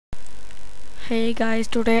Hey guys,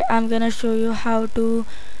 today I'm gonna show you how to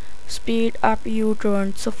speed up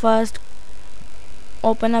uTorrent. So first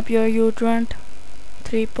open up your uTorrent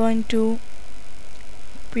 3.2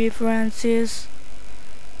 preferences.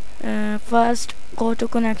 First go to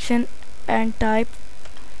connection and type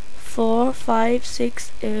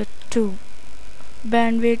 45682.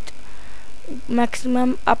 Bandwidth,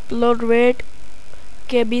 maximum upload rate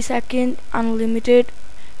KB second, unlimited,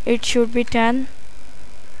 it should be 10.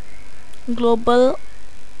 Global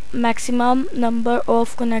maximum number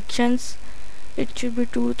of connections, it should be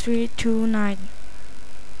 2329.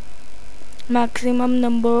 Maximum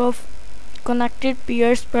number of connected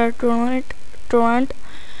peers per torrent,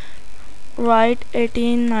 write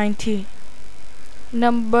 1890.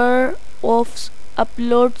 Number of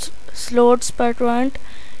uploads slots per torrent,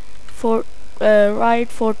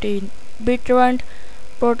 write 14. BitTorrent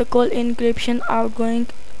protocol encryption outgoing,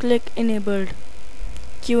 click enabled.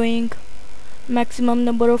 Queuing, maximum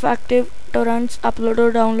number of active torrents upload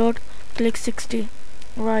or download, click 60.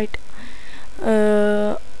 Right.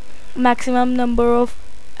 Maximum number of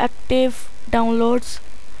active downloads,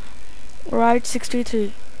 write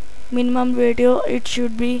 63. Minimum radio, it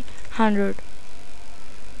should be 100.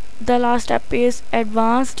 The last step is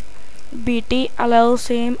advanced. BT allow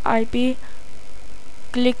same IP,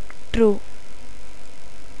 click true.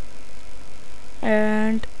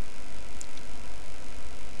 And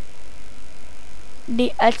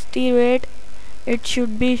DHT rate, it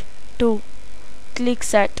should be 2, click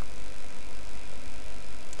set.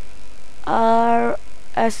 RSS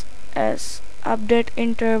update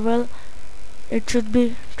interval, it should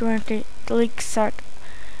be 20, click set.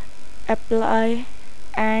 Apply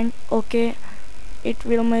and OK. It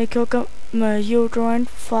will make your uTorrent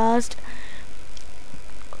fast.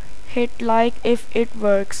 Hit like if it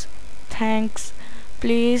works. Thanks.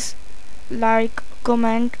 Please like,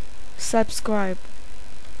 comment, subscribe.